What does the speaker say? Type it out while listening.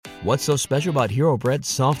What's so special about Hero Bread's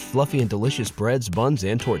soft, fluffy, and delicious breads, buns,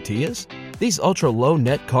 and tortillas? These ultra-low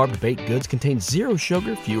net-carb baked goods contain zero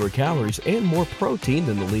sugar, fewer calories, and more protein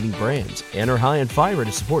than the leading brands, and are high in fiber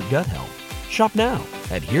to support gut health. Shop now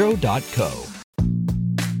at hero.co.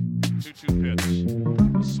 2-2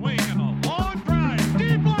 pitch. A swing and a long drive.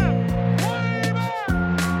 Deep left. Way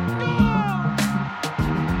back. Gone!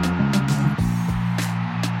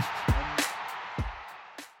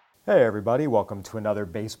 Hey everybody, welcome to another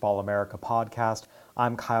Baseball America podcast.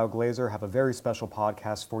 I'm Kyle Glazer. I have a very special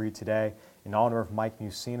podcast for you today. In honor of Mike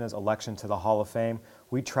Mussina's election to the Hall of Fame,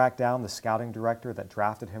 we tracked down the scouting director that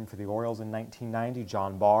drafted him for the Orioles in 1990,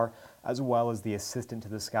 John Barr, as well as the assistant to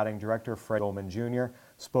the scouting director, Fred Bowman Jr.,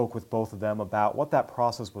 spoke with both of them about what that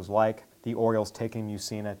process was like. The Orioles taking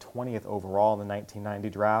Mussina 20th overall in the 1990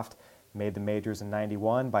 draft, made the majors in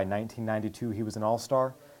 91. By 1992, he was an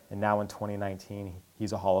All-Star, and now in 2019,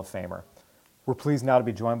 he's a Hall of Famer. We're pleased now to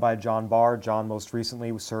be joined by John Barr. John most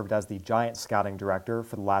recently served as the Giants scouting director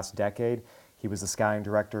for the last decade. He was the scouting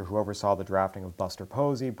director who oversaw the drafting of Buster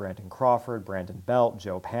Posey, Brandon Crawford, Brandon Belt,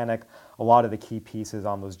 Joe Panik, a lot of the key pieces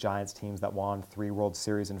on those Giants teams that won 3 World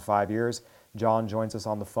Series in 5 years. John joins us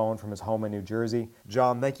on the phone from his home in New Jersey.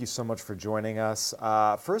 John, thank you so much for joining us.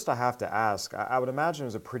 First, I have to ask, I would imagine it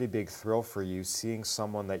was a pretty big thrill for you seeing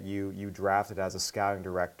someone that you drafted as a scouting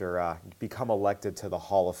director become elected to the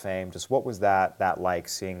Hall of Fame. Just what was that like,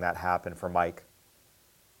 seeing that happen for Mike?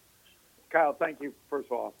 Kyle, thank you, first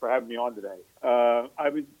of all, for having me on today.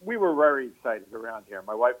 We were very excited around here.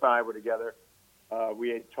 My wife and I were together. We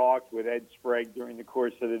had talked with Ed Sprague during the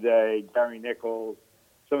course of the day, Gary Nichols,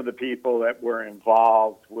 some of the people that were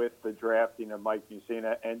involved with the drafting of Mike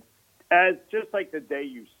Mussina. And as just like the day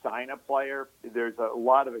you sign a player, there's a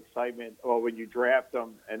lot of excitement. Well, when you draft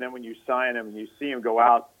them, and then when you sign them and you see them go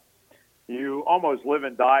out, you almost live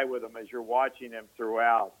and die with them as you're watching them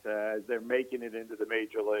throughout, as they're making it into the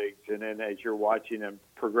major leagues, and then as you're watching them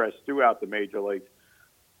progress throughout the major leagues.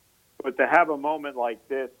 But to have a moment like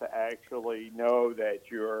this, to actually know that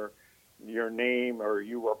your name or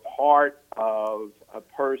you were part of a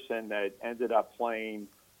person that ended up playing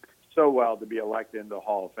so well to be elected into the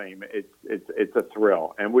Hall of Fame, it's a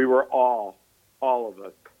thrill. And we were all of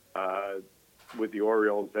us with the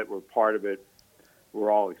Orioles that were part of it, we're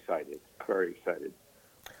all excited, very excited.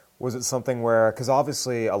 Was it something where, because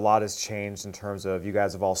obviously a lot has changed in terms of you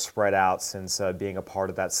guys have all spread out since being a part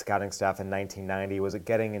of that scouting staff in 1990. Was it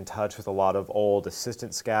getting in touch with a lot of old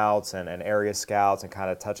assistant scouts and area scouts and kind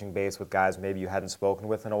of touching base with guys maybe you hadn't spoken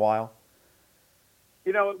with in a while?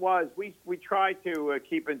 You know, it was. We try to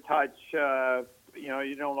keep in touch.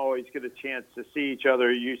 You don't always get a chance to see each other.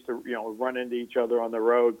 You used to, run into each other on the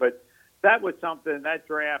road. But that was something, that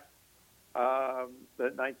draft, the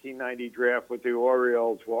 1990 draft with the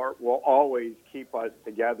Orioles will always keep us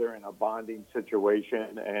together in a bonding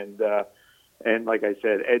situation. And like I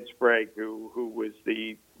said, Ed Sprague, who was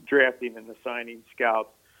the drafting and the signing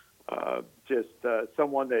scout,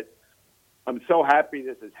 someone that I'm so happy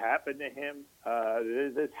this has happened to him.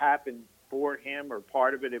 This happened for him, or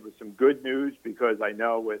part of it. It was some good news because I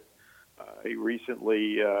know he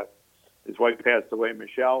recently, his wife passed away,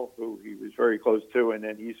 Michelle, who he was very close to, and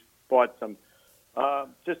then he's fought some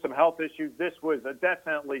health issues. This was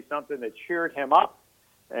definitely something that cheered him up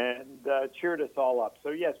and cheered us all up.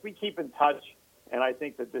 So, yes, we keep in touch, and I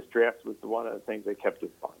think that this draft was one of the things that kept us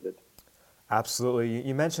bonded. Absolutely.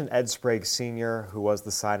 You mentioned Ed Sprague Sr., who was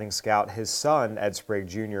the signing scout. His son, Ed Sprague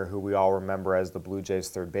Jr., who we all remember as the Blue Jays'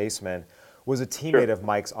 third baseman, was a teammate of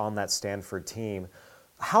Mike's on that Stanford team.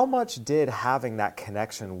 How much did having that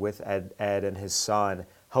connection with Ed and his son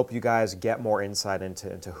help you guys get more insight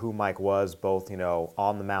into who Mike was, both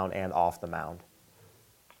on the mound and off the mound?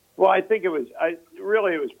 Well, I think it was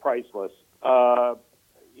priceless.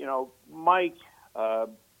 Mike,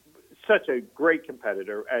 such a great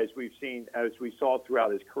competitor, as we saw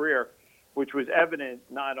throughout his career, which was evident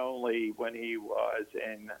not only when he was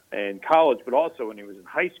in college, but also when he was in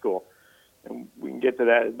high school. And we can get to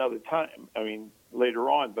that another time. I mean, later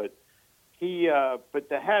on, but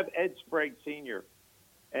to have Ed Sprague Sr.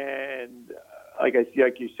 and like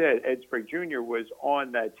you said, Ed Sprague Jr. was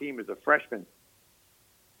on that team as a freshman,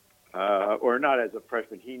 or not as a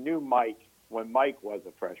freshman. He knew Mike when Mike was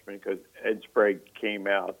a freshman because Ed Sprague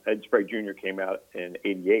Jr. came out in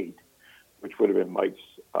 '88, which would have been Mike's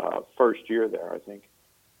first year there, I think,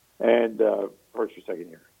 and first or second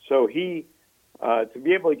year. So he to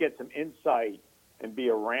be able to get some insight and be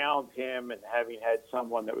around him and having had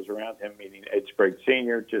someone that was around him, meaning Ed Sprague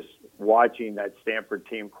Sr., just watching that Stanford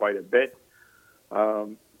team quite a bit,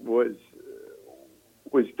 was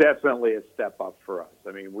definitely a step up for us.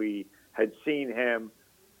 I mean, we had seen him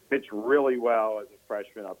pitched really well as a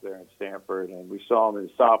freshman up there in Stanford, and we saw him in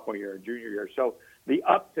his sophomore year and junior year. So the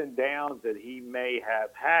ups and downs that he may have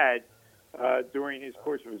had during his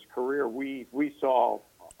course of his career, we saw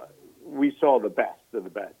the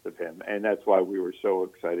best of him, and that's why we were so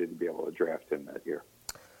excited to be able to draft him that year.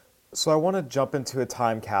 So I want to jump into a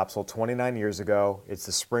time capsule 29 years ago. It's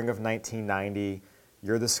the spring of 1990.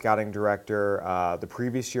 You're the scouting director. The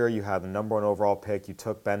previous year, you had the number 1 overall pick. You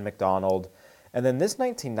took Ben McDonald. And then this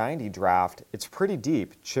 1990 draft, it's pretty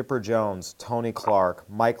deep. Chipper Jones, Tony Clark,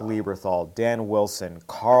 Mike Lieberthal, Dan Wilson,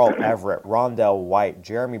 Carl Everett, Rondell White,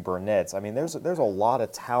 Jeremy Burnitz. I mean, there's a lot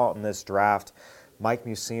of talent in this draft. Mike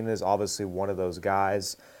Mussina is obviously one of those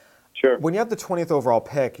guys. Sure. When you have the 20th overall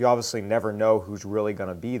pick, you obviously never know who's really going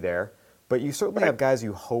to be there, but you certainly have guys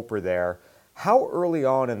you hope are there. How early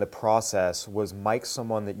on in the process was Mike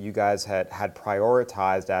someone that you guys had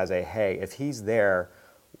prioritized as a, hey, if he's there,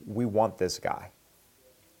 we want this guy?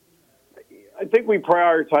 I think we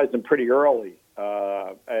prioritized him pretty early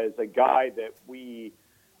as a guy that we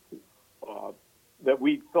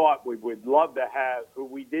thought we would love to have, who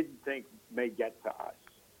we didn't think may get to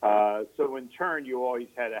us. So in turn, you always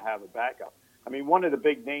had to have a backup. I mean, one of the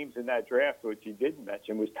big names in that draft, which you didn't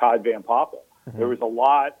mention, was Todd Van Poppel. Mm-hmm. There was a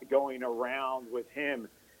lot going around with him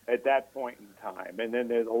at that point in time. And then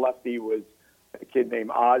the lefty was a kid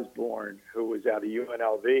named Osborne, who was out of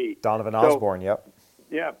UNLV. Donovan Osborne, yep.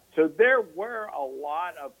 Yeah, so there were a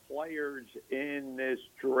lot of players in this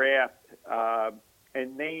draft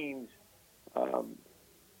and names.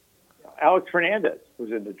 Alex Fernandez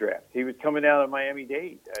was in the draft. He was coming out of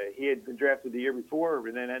Miami-Dade. He had been drafted the year before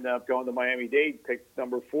and then ended up going to Miami-Dade, picked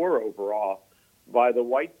number 4 overall by the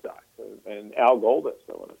White Sox, and Al Goldis,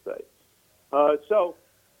 I want to say. So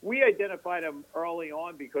we identified him early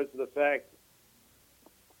on because of the fact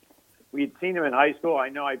we had seen him in high school. I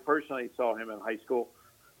know I personally saw him in high school,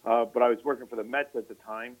 but I was working for the Mets at the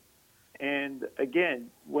time. And,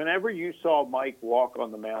 again, whenever you saw Mike walk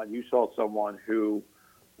on the mound, you saw someone who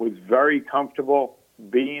was very comfortable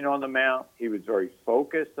being on the mound. He was very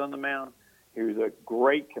focused on the mound. He was a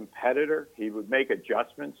great competitor. He would make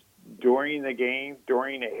adjustments during the game,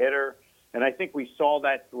 during a hitter. And I think we saw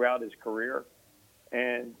that throughout his career.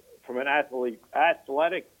 And from an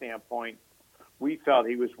athletic standpoint, we felt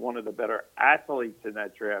he was one of the better athletes in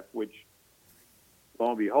that draft, which, lo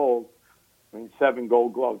and behold, I mean, 7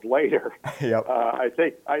 Gold Gloves later, Yep. I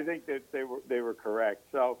think that they were correct.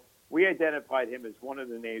 So we identified him as one of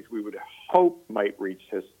the names we would hope might reach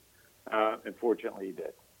this. Unfortunately, he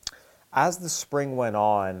did. As the spring went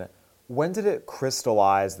on, when did it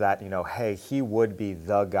crystallize that, hey, he would be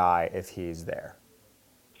the guy if he's there?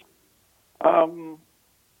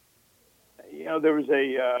 There was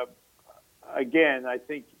again, I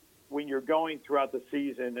think when you're going throughout the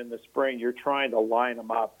season in the spring, you're trying to line them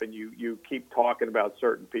up, and you keep talking about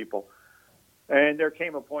certain people. And there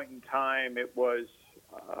came a point in time, it was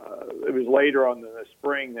later on in the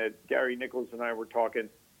spring that Gary Nichols and I were talking,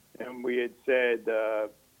 and we had said,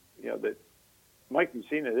 that Mike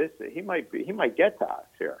Mussina, he might get to us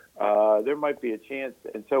here. There might be a chance,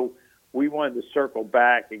 and so we wanted to circle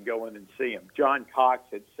back and go in and see him. John Cox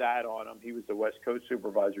had sat on him. He was the West Coast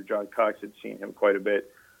supervisor. John Cox had seen him quite a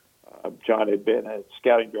bit. John had been a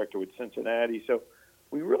scouting director with Cincinnati, so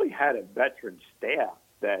we really had a veteran staff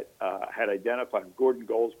that had identified him. Gordon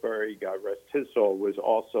Goldsberry, God rest his soul, was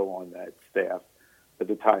also on that staff at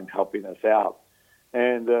the time helping us out.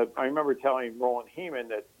 And I remember telling Roland Heeman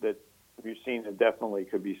that Mussina definitely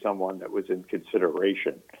could be someone that was in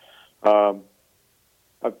consideration.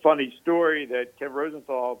 A funny story that Ken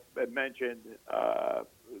Rosenthal had mentioned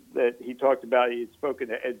that he talked about, he had spoken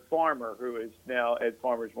to Ed Farmer, who is now, Ed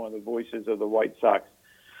Farmer is one of the voices of the White Sox.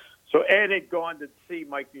 So Ed had gone to see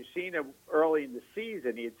Mike Mussina early in the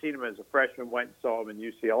season. He had seen him as a freshman, went and saw him in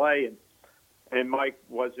UCLA, and Mike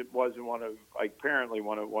wasn't one of, apparently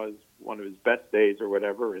one of his best days or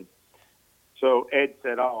whatever. And so Ed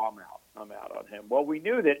said, "Oh, I'm out on him." Well, we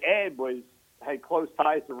knew that Ed had close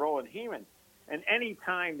ties to Roland Heeman. And any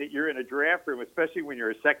time that you're in a draft room, especially when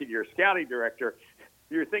you're a second-year scouting director,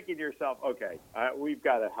 you're thinking to yourself, okay, we've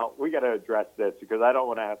got to help. We got to address this because I don't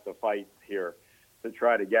want to have to fight here to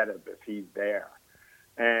try to get him if he's there.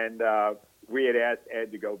 And we had asked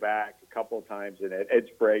Ed to go back a couple of times, and Ed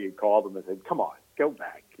Sprague had called him and said, "Come on, go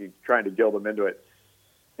back." He's trying to guilt him into it.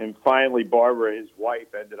 And finally, Barbara, his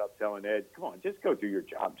wife, ended up telling Ed, "Come on, just go do your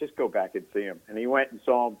job. Just go back and see him." And he went and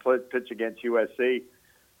saw him pitch against USC.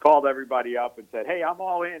 Called everybody up and said, "Hey, I'm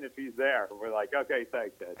all in if he's there." And we're like, "Okay,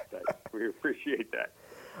 thanks, Ed. We appreciate that."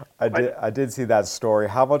 I did see that story.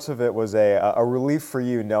 How much of it was a relief for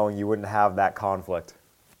you knowing you wouldn't have that conflict?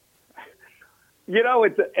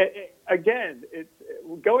 It's again, it's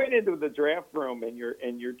going into the draft room and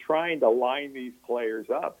you're trying to line these players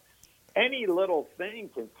up. Any little thing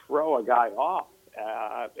can throw a guy off.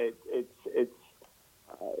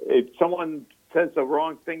 If someone says the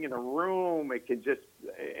wrong thing in a room, it can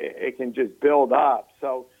just build up.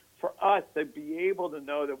 So for us to be able to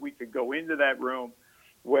know that we could go into that room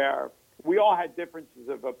where we all had differences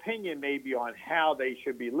of opinion maybe on how they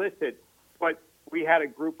should be listed, but we had a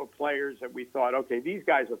group of players that we thought, okay, these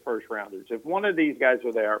guys are first rounders. If one of these guys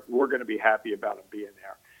are there, we're going to be happy about him being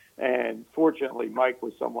there. And fortunately, Mike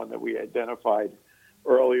was someone that we identified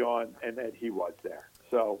early on and that he was there.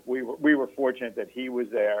 So we were fortunate that he was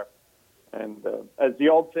there. And as the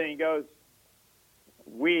old saying goes,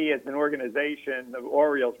 we as an organization, the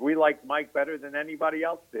Orioles, we liked Mike better than anybody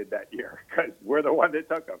else did that year because we're the one that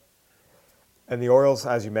took him. And the Orioles,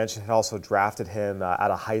 as you mentioned, had also drafted him out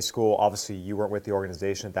of high school. Obviously, you weren't with the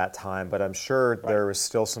organization at that time, but I'm sure there was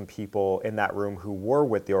still some people in that room who were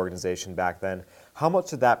with the organization back then. How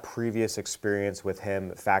much did that previous experience with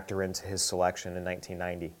him factor into his selection in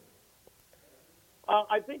 1990?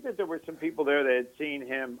 I think that there were some people there that had seen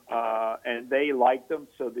him and they liked him,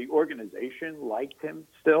 so the organization liked him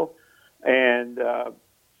still. And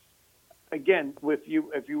again,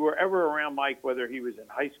 if you were ever around Mike, whether he was in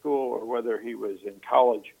high school or whether he was in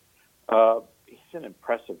college, he's an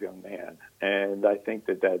impressive young man. And I think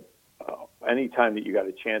that anytime that you got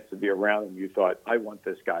a chance to be around him, you thought, I want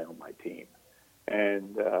this guy on my team.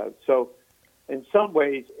 And so in some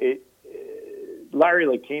ways, Larry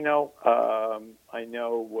Lucchino, I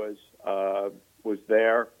know was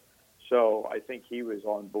there, so I think he was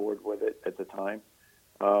on board with it at the time.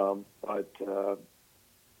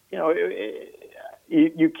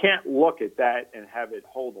 You can't look at that and have it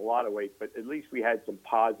hold a lot of weight, but at least we had some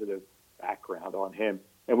positive background on him.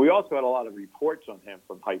 And we also had a lot of reports on him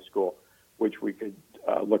from high school, which we could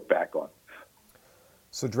look back on.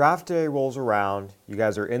 So draft day rolls around. You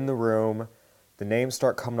guys are in the room. The names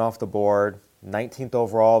start coming off the board. 19th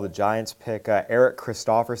overall, the Giants pick Eric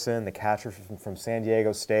Christopherson, the catcher from San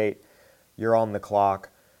Diego State. You're on the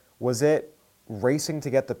clock. Was it racing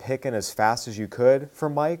to get the pick in as fast as you could for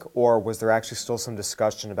Mike, or was there actually still some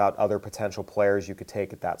discussion about other potential players you could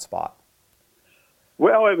take at that spot?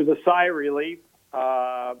 Well, it was a sigh of relief.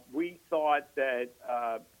 We thought that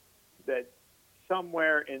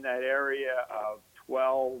somewhere in that area of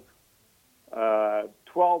 12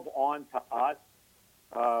 on to us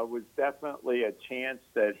was definitely a chance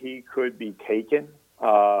that he could be taken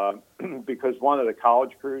because one of the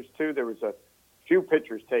college crews, too, there was a few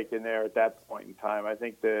pitchers taken there at that point in time. I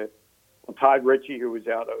think Todd Ritchie, who was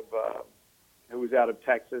out of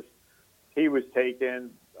Texas, he was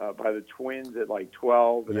taken by the Twins at like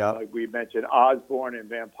 12. And then, like we mentioned, Osborne and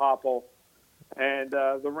Van Poppel. And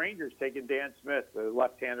the Rangers taking Dan Smith, the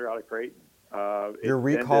left-hander out of Creighton. Your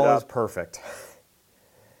recall is perfect.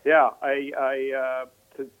 Yeah,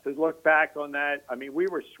 to look back on that, I mean, we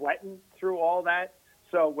were sweating through all that.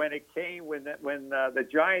 So when it came, when the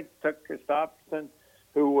Giants took Christopherson,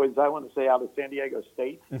 who was, I want to say, out of San Diego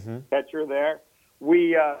State, catcher there,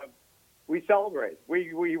 we celebrated.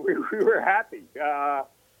 We were happy,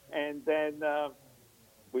 and then as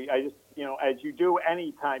you do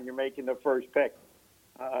any time you're making the first pick,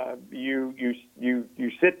 you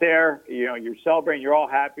sit there, you're celebrating, you're all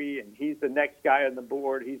happy, and he's the next guy on the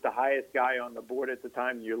board. He's the highest guy on the board at the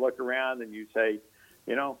time. And you look around and you say,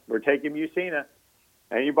 we're taking Mussina.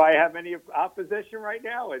 Anybody have any opposition right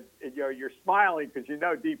now? And you're smiling because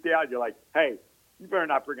deep down you're like, hey, you better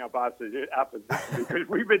not bring up opposition because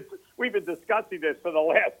we've been discussing this for the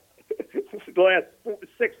last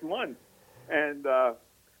 6 months. And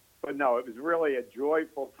but no, it was really a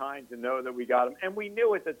joyful time to know that we got him. And we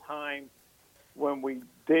knew at the time when we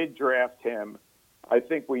did draft him, I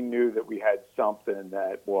think we knew that we had something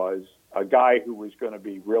that was a guy who was going to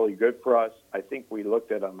be really good for us. I think we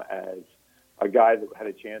looked at him as a guy that had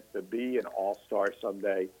a chance to be an all-star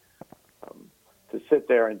someday. To sit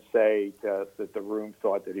there and say that the room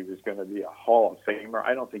thought that he was going to be a Hall of Famer,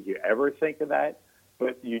 I don't think you ever think of that.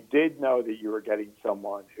 But you did know that you were getting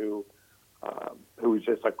someone who was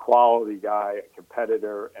just a quality guy, a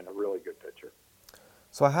competitor, and a really good pitcher.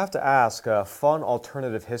 So I have to ask, a fun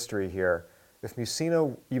alternative history here. If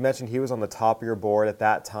Mussina, you mentioned he was on the top of your board at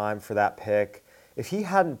that time for that pick. If he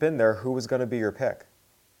hadn't been there, who was going to be your pick?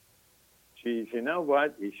 Geez, you know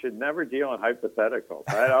what? You should never deal in hypotheticals.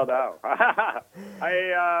 I don't know.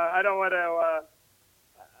 I don't want to.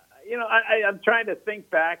 I'm trying to think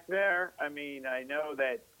back there. I mean, I know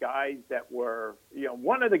that guys that were,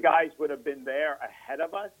 one of the guys would have been there ahead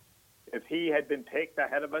of us if he had been picked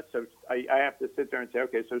ahead of us, so I have to sit there and say,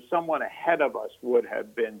 okay, so someone ahead of us would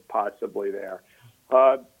have been possibly there.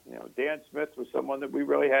 Dan Smith was someone that we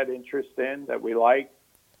really had interest in, that we liked.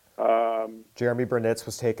 Jeremy Burnitz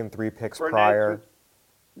was taken 3 picks Burnitz prior.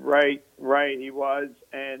 Right, he was.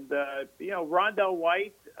 And, Rondell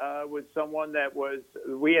White was someone that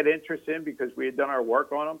we had interest in because we had done our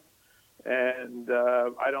work on him. And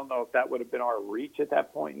I don't know if that would have been our reach at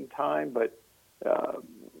that point in time, but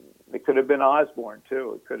it could have been Osborne,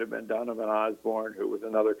 too. It could have been Donovan Osborne, who was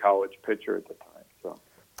another college pitcher at the time. So,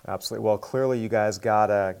 absolutely. Well, clearly you guys got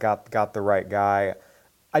the right guy.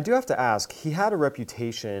 I do have to ask, he had a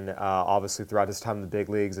reputation, obviously, throughout his time in the big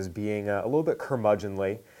leagues as being a little bit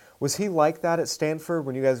curmudgeonly. Was he like that at Stanford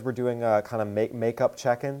when you guys were doing kind of makeup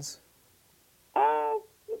check-ins? No,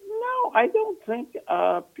 I don't think.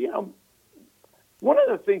 One of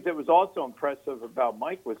the things that was also impressive about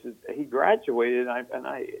Mike was he graduated, and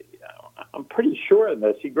I'm pretty sure of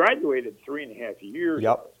this. He graduated 3.5 years.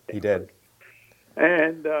 Yep, he did.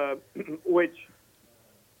 And which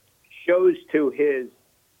shows to his,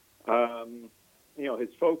 his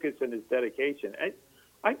focus and his dedication.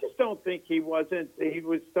 I just don't think he was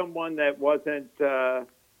someone that wasn't.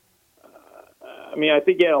 I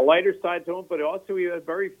think he had a lighter side to him, but also he was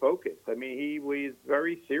very focused. He was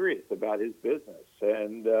very serious about his business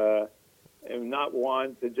and not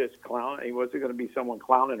one to just clown. He wasn't going to be someone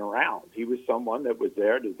clowning around. He was someone that was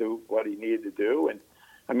there to do what he needed to do. And,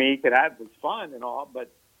 he could have his fun and all, but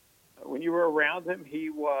when you were around him, he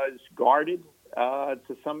was guarded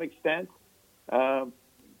to some extent,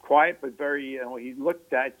 quiet but very. He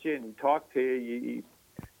looked at you and he talked to you.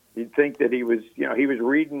 You'd think that he was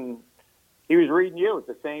reading. He was reading you at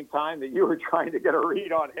the same time that you were trying to get a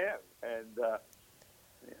read on him. And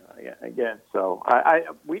again, so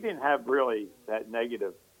we didn't have really that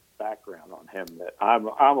negative background on him that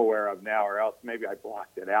I'm aware of now, or else maybe I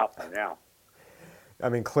blocked it out by now.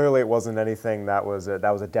 Clearly it wasn't anything that was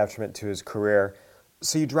a detriment to his career.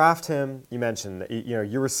 So you draft him. You mentioned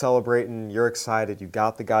you were celebrating. You're excited. You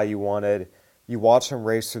got the guy you wanted. You watch him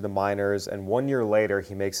race through the minors, and 1 year later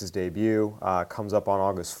he makes his debut. Comes up on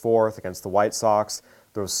August 4th against the White Sox.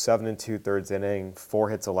 Throws 7 2/3 inning, 4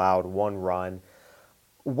 hits allowed, 1 run.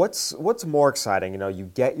 What's more exciting? You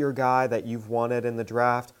get your guy that you've wanted in the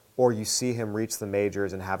draft, or you see him reach the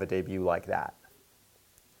majors and have a debut like that?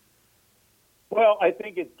 Well, I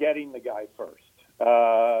think it's getting the guy first.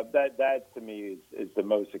 That to me is the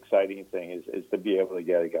most exciting thing is to be able to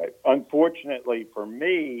get a guy. Unfortunately for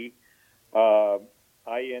me, I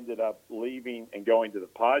ended up leaving and going to the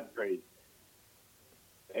Padres.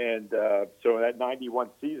 And so that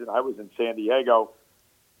 91 season, I was in San Diego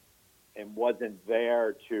and wasn't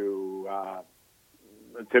there to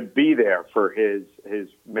be there for his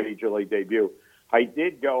major league debut. I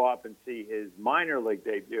did go up and see his minor league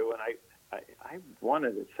debut, and I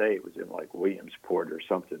wanted to say it was in like Williamsport or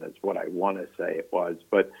something. That's what I want to say it was.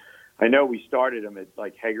 But I know we started him at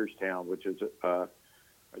like Hagerstown, which is a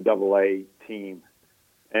Double-A team.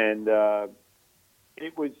 And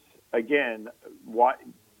it was, again,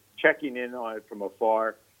 checking in on it from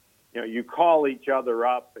afar. You call each other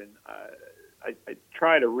up, and I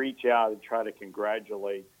try to reach out and try to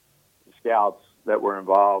congratulate the scouts that were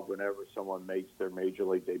involved whenever someone makes their major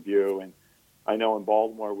league debut. And I know in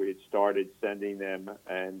Baltimore we had started sending them,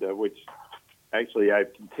 and which actually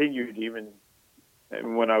I've continued even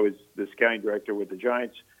when I was the scouting director with the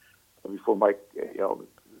Giants before Mike,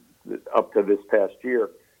 up to this past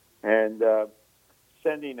year, and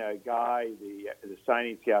sending a guy, the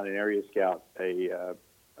signing scout and area scout,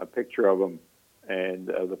 a picture of him and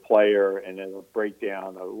the player, and then a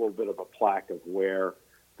breakdown, a little bit of a plaque of where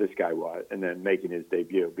this guy was, and then making his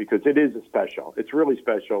debut, because it is special. It's really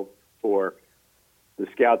special for the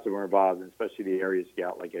scouts that were involved, and especially the area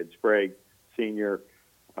scout like Ed Sprague, Sr.,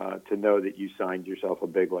 to know that you signed yourself a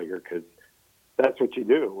big leaguer, because that's what you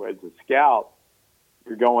do. As a scout,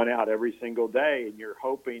 you're going out every single day, and you're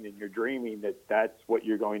hoping and you're dreaming that that's what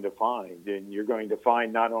you're going to find. And you're going to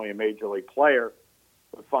find not only a major league player,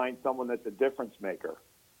 but find someone that's a difference maker.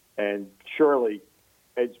 And surely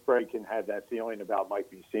Ed Sprague can have that feeling about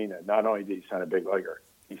Mike Mussina. Not only did he sign a big leaguer,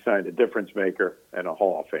 he signed a difference maker and a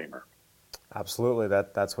Hall of Famer. Absolutely.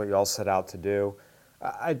 That's what you all set out to do.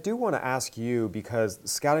 I do want to ask you, because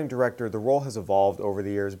scouting director, the role has evolved over the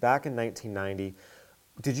years. Back in 1990,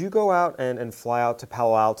 did you go out and fly out to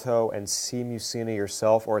Palo Alto and see Mussina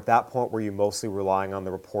yourself, or at that point were you mostly relying on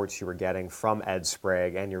the reports you were getting from Ed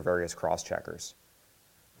Sprague and your various cross-checkers?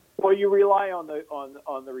 Well, you rely on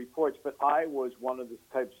the reports, but I was one of the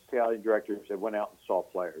types of scouting directors that went out and saw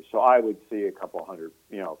players. So I would see a couple hundred,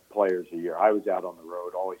 players a year. I was out on the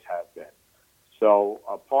road, always have been. So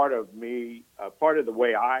a part of the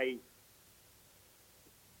way I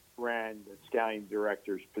ran the scouting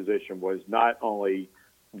director's position was not only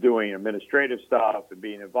doing administrative stuff and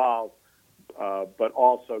being involved, but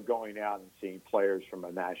also going out and seeing players from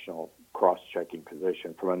a national cross-checking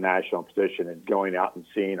position, from a national position, and going out and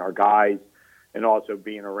seeing our guys, and also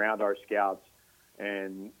being around our scouts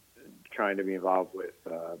and trying to be involved with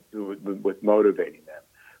motivating them.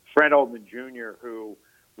 Fred Oldman Jr., who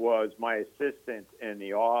was my assistant in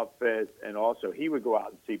the office, and also he would go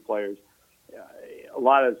out and see players. A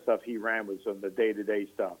lot of the stuff he ran was on the day-to-day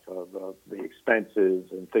stuff of the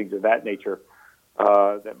expenses and things of that nature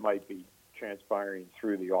that might be transpiring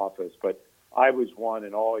through the office. But I was one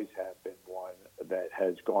and always have been one that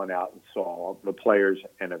has gone out and saw the players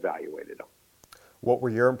and evaluated them. What were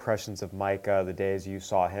your impressions of Mike the days you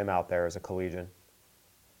saw him out there as a collegian?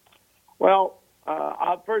 Well,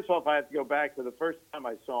 first off, I have to go back to the first time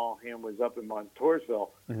I saw him was up in Montoursville,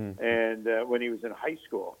 and when he was in high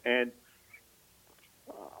school. And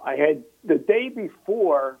I had the day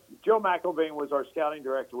before, Joe McElvain was our scouting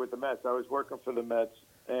director with the Mets. I was working for the Mets,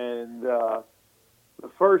 and the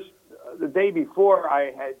day before,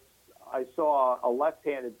 I saw a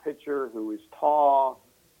left-handed pitcher who was tall,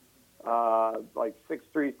 like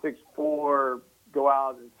 6'3", 6'4", go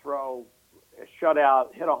out and throw a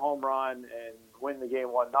shutout, hit a home run, and win the game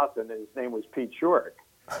 1-0. And his name was Pete Shurick.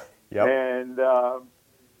 Yep. And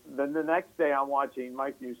then the next day, I'm watching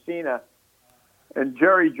Mike Mussina. And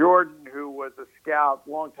Jerry Jordan, who was a scout,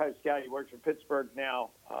 longtime scout, he works for Pittsburgh now,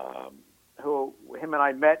 him and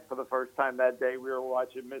I met for the first time that day. We were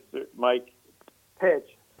watching Mr. Mike pitch,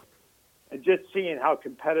 and just seeing how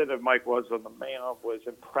competitive Mike was on the mound was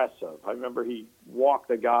impressive. I remember he walked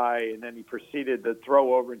the guy, and then he proceeded to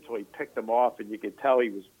throw over until he picked him off, and you could tell he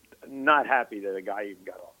was not happy that a guy even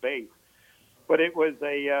got off base. But it was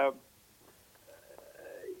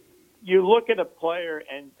you look at a player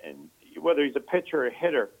and whether he's a pitcher or a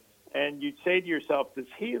hitter, and you'd say to yourself, does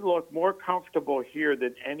he look more comfortable here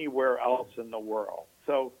than anywhere else in the world?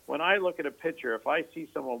 So when I look at a pitcher, if I see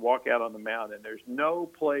someone walk out on the mound and there's no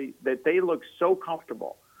place that they look so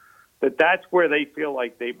comfortable that's where they feel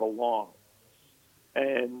like they belong.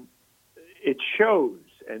 And it shows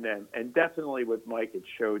in them, and definitely with Mike, it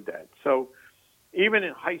showed that. So even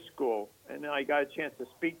in high school, and then I got a chance to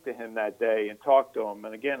speak to him that day and talk to him.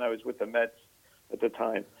 And again, I was with the Mets at the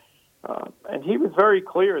time. And he was very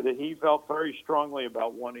clear that he felt very strongly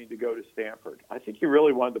about wanting to go to Stanford. I think he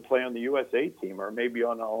really wanted to play on the USA team or maybe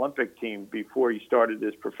on an Olympic team before he started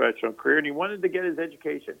his professional career, and he wanted to get his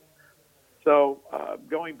education. So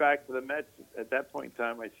going back to the Mets at that point in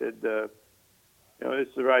time, I said, this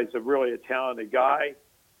guy's really a talented guy,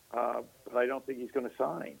 but I don't think he's going to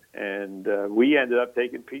sign. And we ended up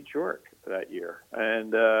taking Pete Shurick that year.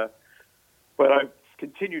 And but I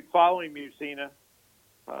continued following Mussina.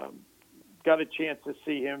 Got a chance to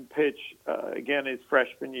see him pitch again his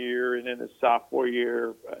freshman year and then his sophomore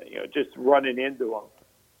year, just running into him.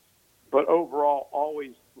 But overall,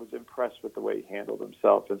 always was impressed with the way he handled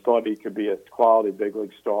himself and thought he could be a quality big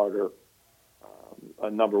league starter, a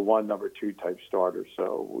number one, number two type starter.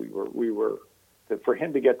 So we were for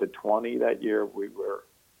him to get to 20 that year, we were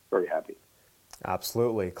very happy.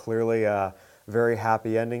 Absolutely, clearly a very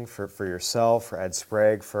happy ending for yourself, for Ed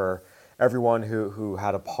Sprague, for everyone who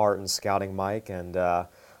had a part in scouting Mike. And I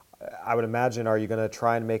would imagine, are you going to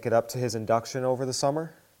try and make it up to his induction over the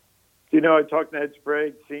summer? I talked to Ed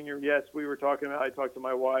Sprague, Sr. Yes, we were talking about. I talked to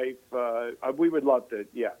my wife. We would love to.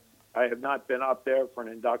 Yes, I have not been up there for an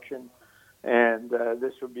induction, and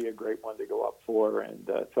this would be a great one to go up for. And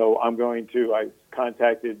so I'm going to. I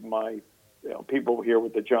contacted my people here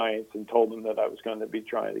with the Giants and told them that I was going to be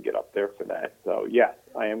trying to get up there for that. So yes,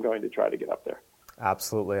 I am going to try to get up there.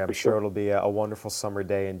 Absolutely. I'm sure it'll be a wonderful summer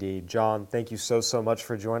day indeed. John, thank you so much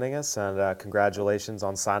for joining us, and congratulations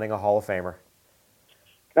on signing a Hall of Famer.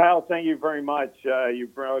 Kyle, thank you very much. You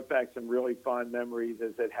brought back some really fond memories,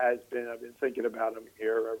 as it has been. I've been thinking about him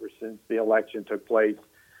here ever since the election took place.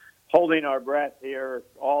 Holding our breath here,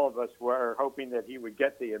 all of us were hoping that he would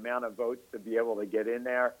get the amount of votes to be able to get in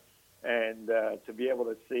there and to be able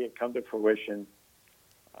to see it come to fruition.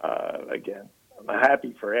 Again, I'm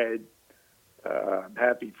happy for Ed. I'm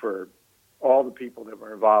happy for all the people that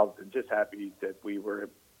were involved, and just happy that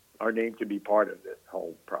our name could be part of this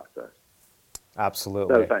whole process.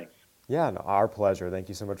 Absolutely. So thanks. Yeah, no, our pleasure. Thank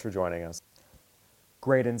you so much for joining us.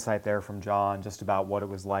 Great insight there from John, just about what it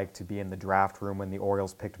was like to be in the draft room when the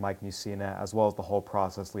Orioles picked Mike Mussina, as well as the whole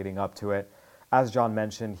process leading up to it. As John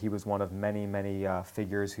mentioned, he was one of many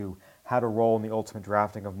figures who had a role in the ultimate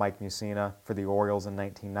drafting of Mike Mussina for the Orioles in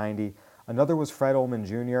 1990. Another was Fred Ullman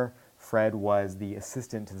Jr. Fred was the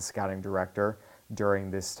assistant to the scouting director during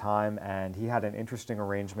this time, and he had an interesting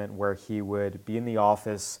arrangement where he would be in the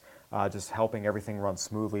office just helping everything run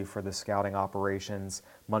smoothly for the scouting operations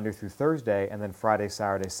Monday through Thursday, and then Friday,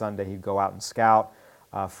 Saturday, Sunday he'd go out and scout.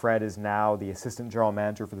 Fred is now the assistant general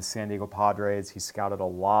manager for the San Diego Padres. He's scouted a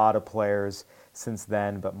lot of players since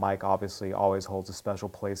then, but Mike obviously always holds a special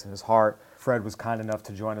place in his heart. Fred was kind enough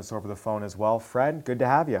to join us over the phone as well. Fred, good to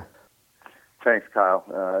have you. Thanks, Kyle.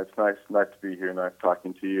 It's nice to be here. Nice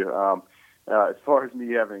talking to you. As far as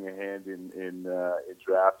me having a hand in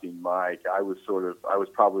drafting Mike, I was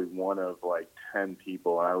probably one of like 10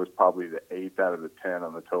 people, and I was probably the 8th out of the 10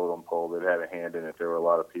 on the totem pole that had a hand in it. There were a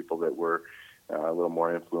lot of people that were a little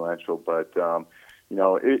more influential, but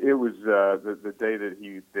it was the day that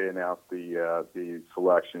they announced the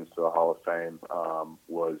selections to the Hall of Fame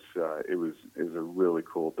was a really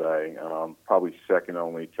cool day. Probably second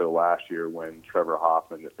only to last year when Trevor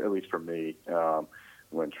Hoffman, at least for me,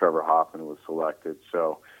 when Trevor Hoffman was selected.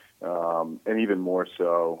 So, and even more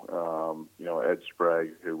so, Ed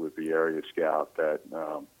Sprague, who was the area scout that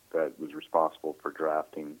was responsible for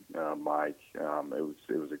drafting Mike.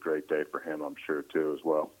 It was a great day for him, I'm sure, too, as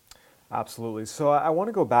well. Absolutely. So I want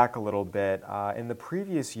to go back a little bit. In the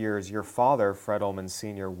previous years, your father, Fred Ullman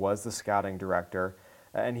Sr., was the scouting director,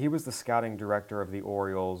 and he was the scouting director of the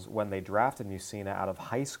Orioles when they drafted Mussina out of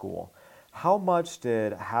high school. How much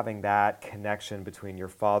did having that connection between your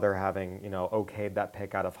father having, okayed that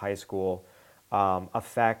pick out of high school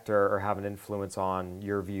affect or have an influence on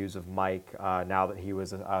your views of Mike now that he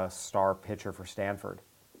was a star pitcher for Stanford?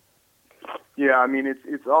 Yeah, I mean,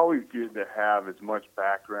 it's always good to have as much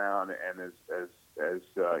background and as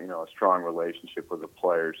a strong relationship with a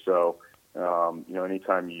player. So,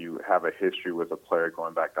 anytime you have a history with a player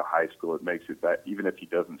going back to high school, it makes it that even if he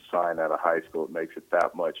doesn't sign out of high school, it makes it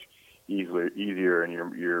that much easier, and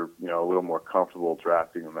you're a little more comfortable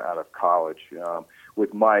drafting him out of college.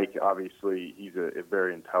 With Mike, obviously, he's a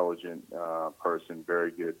very intelligent person,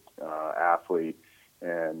 very good athlete.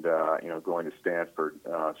 And going to Stanford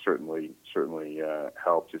certainly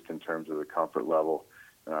helped just in terms of the comfort level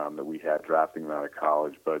that we had drafting him out of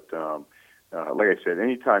college. But like I said,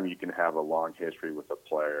 anytime you can have a long history with a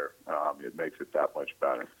player, it makes it that much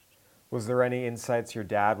better. Was there any insights your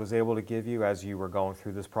dad was able to give you as you were going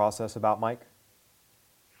through this process about Mike?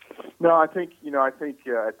 No, I think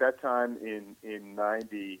at that time in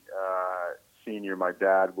 '90. Senior, my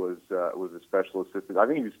dad was a special assistant. I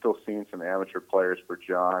think he was still seeing some amateur players for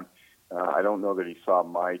John. I don't know that he saw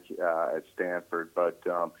Mike at Stanford, but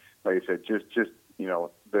like I said, just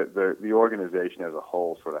the organization as a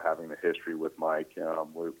whole, sort of having the history with Mike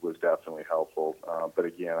was definitely helpful. But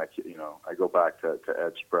again, I go back to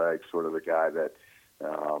Ed Sprague, sort of the guy that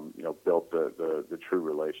built the true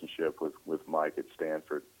relationship with Mike at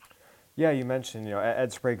Stanford. Yeah, you mentioned,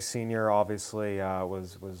 Ed Sprague Sr. obviously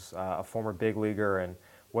was a former big leaguer and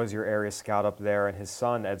was your area scout up there, and his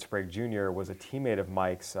son, Ed Sprague Jr., was a teammate of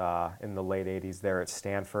Mike's in the late 80s there at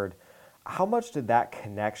Stanford. How much did that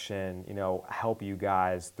connection, help you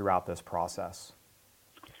guys throughout this process?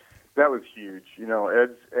 That was huge.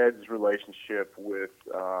 Ed's relationship with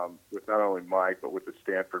not only Mike, but with the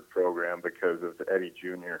Stanford program because of Eddie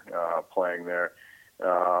Jr. Playing there.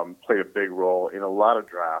 Played a big role in a lot of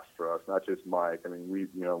drafts for us, not just Mike. I mean,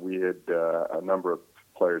 we had a number of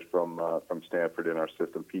players from Stanford in our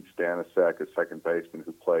system. Pete Stanisiak, a second baseman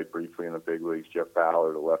who played briefly in the big leagues. Jeff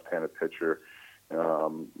Ballard, a left-handed pitcher,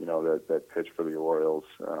 that pitched for the Orioles.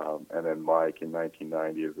 And then Mike in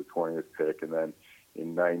 1990 as the 20th pick. And then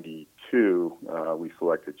in '92, we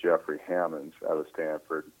selected Jeffrey Hammonds out of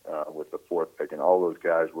Stanford with the 4th pick. And all those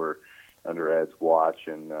guys were under Ed's watch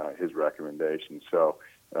and his recommendation. So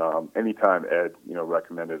anytime Ed,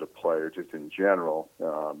 recommended a player, just in general,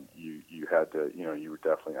 you had to, you were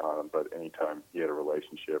definitely on him. But anytime he had a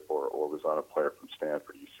relationship or was on a player from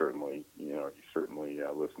Stanford, you certainly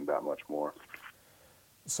listened that much more.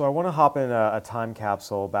 So I want to hop in a time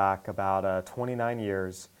capsule back about 29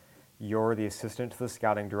 years. You're the assistant to the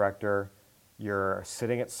scouting director. You're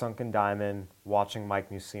sitting at Sunken Diamond watching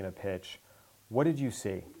Mike Mussina pitch. What did you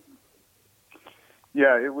see?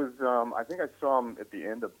 Yeah, it was. I think I saw him at the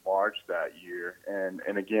end of March that year,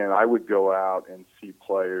 and again, I would go out and see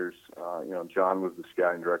players. John was the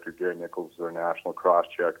scouting director. Gary Nichols was our national cross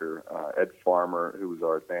checker. Ed Farmer, who was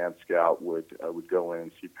our advanced scout, would go in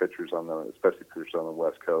and see pitchers especially pitchers on the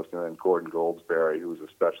West Coast, and then Gordon Goldsberry, who was a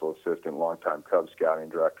special assistant, longtime Cubs scouting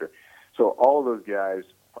director. So all of those guys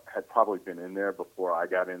had probably been in there before I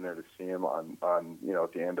got in there to see him on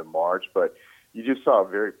at the end of March, but you just saw a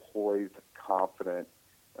very poised, confident,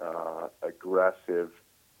 aggressive,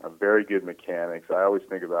 very good mechanics. I always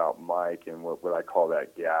think about Mike and what I call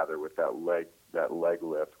that gather with that leg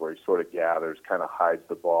lift where he sort of gathers, kind of hides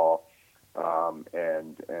the ball,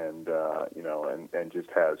 and just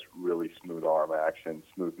has really smooth arm action,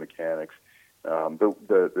 smooth mechanics.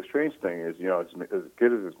 The strange thing is, as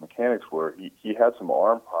good as his mechanics were, he had some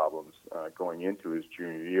arm problems going into his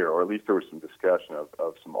junior year, or at least there was some discussion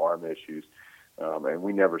of some arm issues. And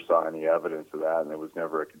we never saw any evidence of that, and it was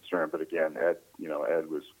never a concern. But again, Ed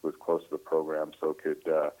was close to the program, so could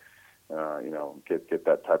get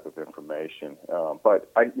that type of information.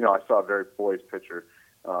 But I saw a very poised pitcher.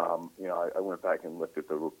 I went back and looked at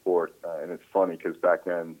the report, and it's funny because back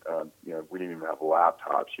then, we didn't even have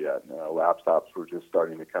laptops yet. Laptops were just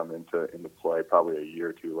starting to come into play, probably a year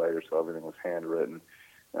or two later. So everything was handwritten.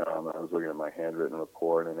 I was looking at my handwritten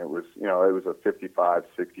report, and it was a 55,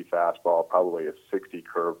 60 fastball, probably a 60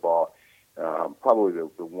 curveball. Probably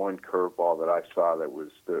the one curveball that I saw that was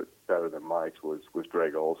better than Mike's was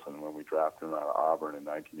Greg Olson when we drafted him out of Auburn in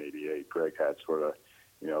 1988. Greg had sort of,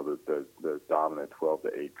 the dominant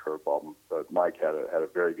 12-8 curveball, but Mike had a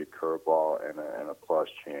very good curveball and a plus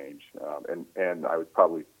change, and I'd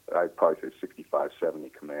probably say 65, 70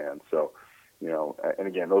 command. So. And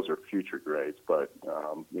again, those are future grades, but,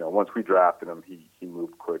 once we drafted him, he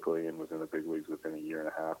moved quickly and was in the big leagues within a year and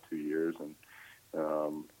a half, 2 years. And,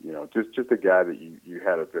 just a guy that you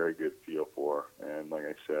had a very good feel for. And like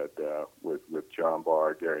I said, with John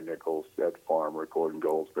Barr, Gary Nichols, Ed Farmer, Gordon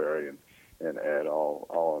Goldsberry, and Ed all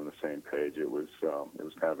on the same page, it was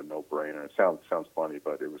kind of a no-brainer. It sounds funny,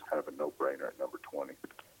 but it was kind of a no-brainer at number 20. I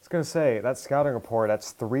was going to say, that scouting report,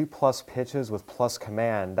 that's 3+ pitches with plus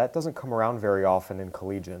command. That doesn't come around very often in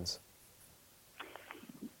collegians.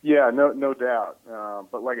 Yeah, no doubt.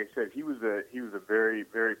 But like I said, he was a very,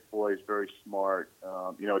 very poised, very smart.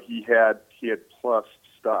 He had plus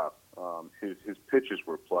stuff. His pitches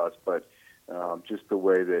were plus, but just the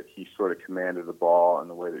way that he sort of commanded the ball and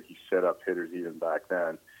the way that he set up hitters even back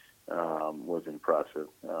then was impressive.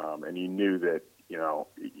 And he knew that,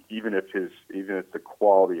 even if the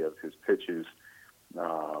quality of his pitches,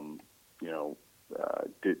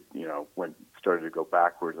 started to go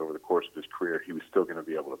backwards over the course of his career, he was still going to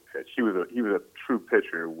be able to pitch. He was a true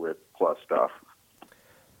pitcher with plus stuff.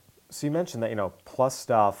 So you mentioned that, plus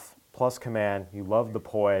stuff, plus command, you loved the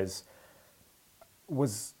poise.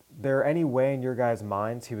 Was there any way in your guys'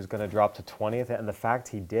 minds he was going to drop to 20th? And the fact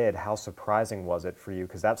he did, how surprising was it for you?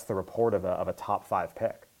 Because that's the report of a top 5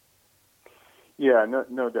 pick. Yeah,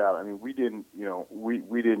 no doubt. I mean, we didn't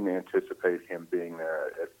anticipate him being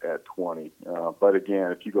there at 20. But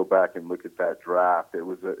again, if you go back and look at that draft, there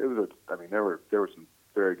were some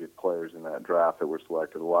very good players in that draft that were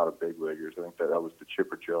selected. A lot of big leaguers. I think that was the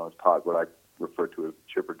Chipper Jones, what I refer to as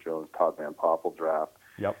Chipper Jones, Todd Van Poppel draft.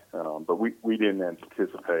 Yep. But we didn't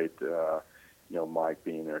anticipate Mike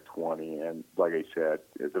being there 20. And like I said,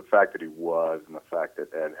 the fact that he was, and the fact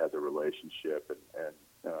that Ed had the relationship and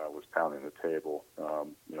was pounding the table,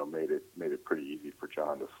 made it pretty easy for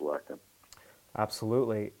John to select him.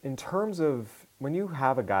 Absolutely. In terms of when you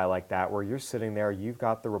have a guy like that where you're sitting there, you've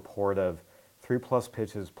got the report of 3+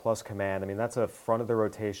 pitches plus command. I mean, that's a front of the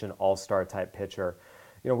rotation all-star type pitcher.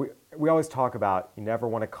 We always talk about you never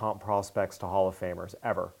want to comp prospects to Hall of Famers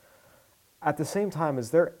ever. At the same time,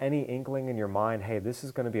 is there any inkling in your mind, hey, this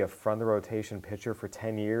is going to be a front of the rotation pitcher for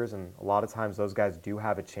 10 years, and a lot of times those guys do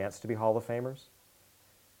have a chance to be Hall of Famers?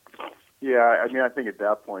 Yeah, I mean, I think at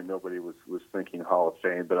that point nobody was thinking Hall of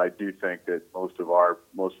Fame, but I do think that most of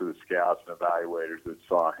the scouts and evaluators that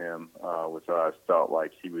saw him with us felt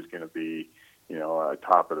like he was going to be, a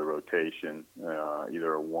top of the rotation,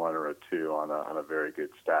 either a 1 or a 2 on a very good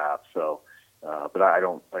staff. So, but I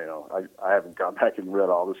don't, I haven't gone back and read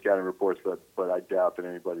all the scouting reports, but I doubt that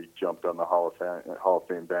anybody jumped on the Hall of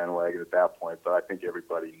Fame bandwagon at that point. But I think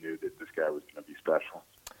everybody knew that this guy was going to be special.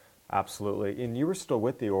 Absolutely. And you were still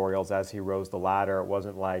with the Orioles as he rose the ladder. It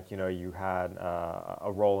wasn't like, you had a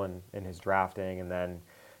role in his drafting and then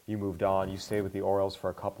you moved on. You stayed with the Orioles for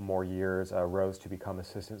a couple more years, rose to become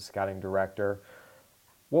assistant scouting director.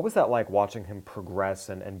 What was that like watching him progress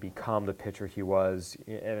and become the pitcher he was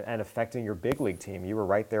and affecting your big league team? You were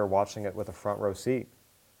right there watching it with a front row seat.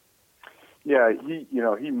 Yeah,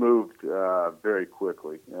 he moved very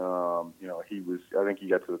quickly. I think he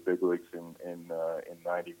got to the big leagues in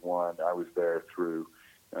 '91. I was there through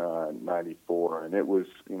 '94, and it was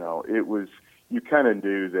you kind of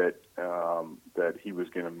knew that that he was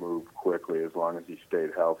going to move quickly as long as he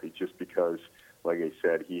stayed healthy, just because, like I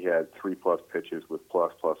said, he had 3+ pitches with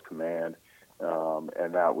plus command,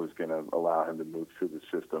 and that was going to allow him to move through the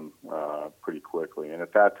system pretty quickly. And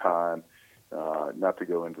at that time, not to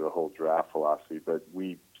go into the whole draft philosophy, but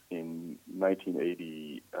we, in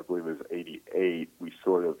 1980, I believe it was 88, we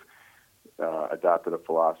sort of adopted a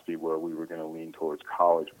philosophy where we were going to lean towards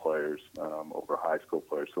college players over high school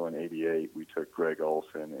players. So in 88, we took Greg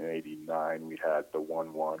Olson. In 89, we had the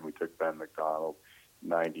 1-1. We took Ben McDonald.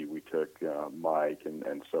 90, we took Mike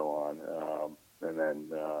and so on. And then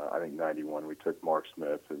I think 91, we took Mark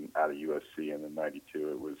Smith out of USC. And then 92,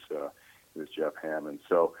 it was Jeff Hammond.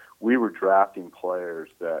 So we were drafting players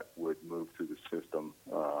that would move through the system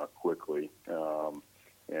quickly.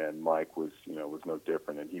 And Mike was no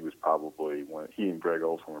different. And he was probably he and Greg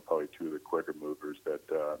Olson were probably two of the quicker movers that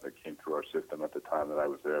came through our system at the time that I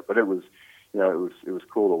was there. But it was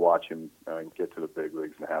cool to watch him get to the big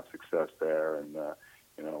leagues and have success there, and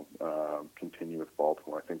continue with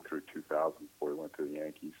Baltimore, I think, through 2000 before he went to the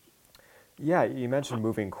Yankees. Yeah, you mentioned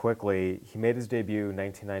moving quickly. He made his debut in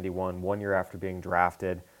 1991, 1 year after being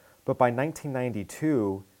drafted. But by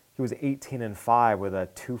 1992, he was 18-5 with a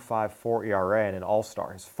 2.54 ERA and an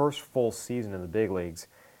All-Star. His first full season in the big leagues.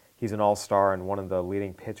 He's an All-Star and one of the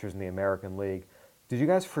leading pitchers in the American League. Did you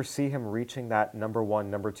guys foresee him reaching that number 1,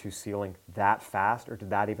 number 2 ceiling that fast, or did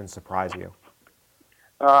that even surprise you?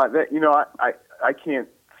 I can't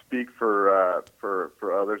speak for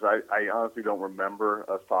others. I honestly don't remember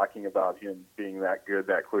us talking about him being that good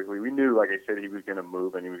that quickly. We knew, like I said, he was going to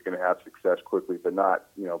move and he was going to have success quickly, but not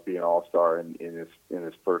be an all-star in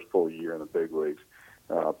his first full year in the big leagues.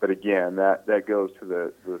 But again, that goes to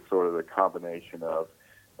the sort of the combination of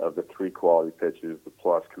the 3 quality pitches, the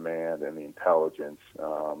plus command, and the intelligence.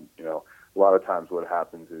 A lot of times what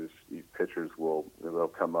happens is these pitchers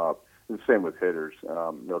they'll come up. The same with hitters.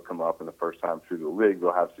 They'll come up, and the first time through the league,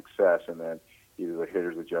 they'll have success, and then either the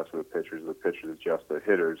hitters adjust to the pitchers, or the pitchers adjust to the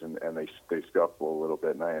hitters, and they scuffle a little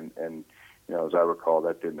bit. And as I recall,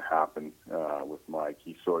 that didn't happen with Mike.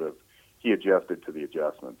 He adjusted to the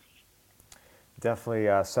adjustments. Definitely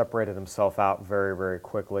separated himself out very, very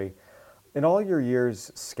quickly. In all your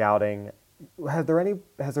years scouting, has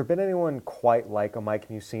there been anyone quite like a Mike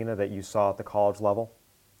Mussina that you saw at the college level?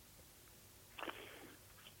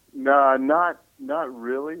 No, not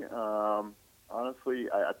really. Honestly,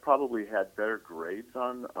 I probably had better grades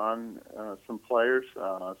on some players,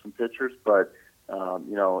 some pitchers, but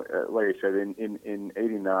like I said, in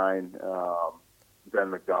 '89, Ben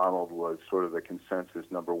McDonald was sort of the consensus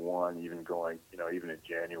number 1, even in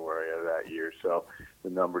January of that year. So the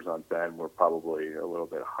numbers on Ben were probably a little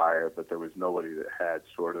bit higher, but there was nobody that had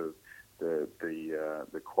sort of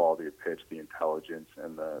the quality of pitch, the intelligence,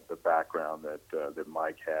 and the background that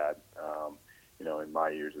Mike had, in my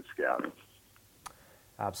years of scouting.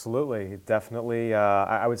 Absolutely, definitely.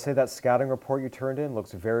 I would say that scouting report you turned in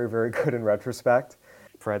looks very, very good in retrospect.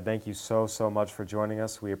 Fred, thank you so much for joining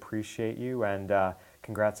us. We appreciate you, and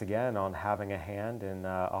congrats again on having a hand in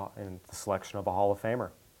the selection of a Hall of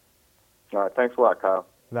Famer. All right, thanks a lot, Kyle.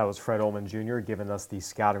 That was Fred Ullman Jr. giving us the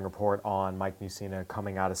scouting report on Mike Mussina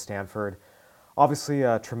coming out of Stanford. Obviously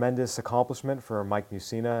a tremendous accomplishment for Mike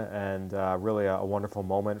Mussina, and really a wonderful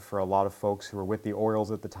moment for a lot of folks who were with the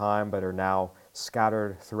Orioles at the time but are now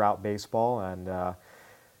scattered throughout baseball, and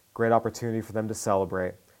great opportunity for them to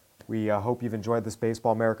celebrate. We hope you've enjoyed this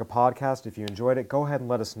Baseball America podcast. If you enjoyed it, go ahead and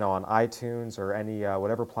let us know on iTunes or any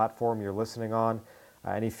whatever platform you're listening on.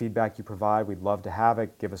 Any feedback you provide, we'd love to have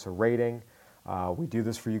it. Give us a rating. We do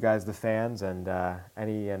this for you guys, the fans, and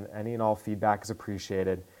any and all feedback is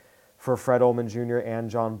appreciated. For Fred Ullman Jr. and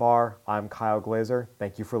John Barr, I'm Kyle Glazer.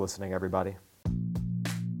 Thank you for listening, everybody.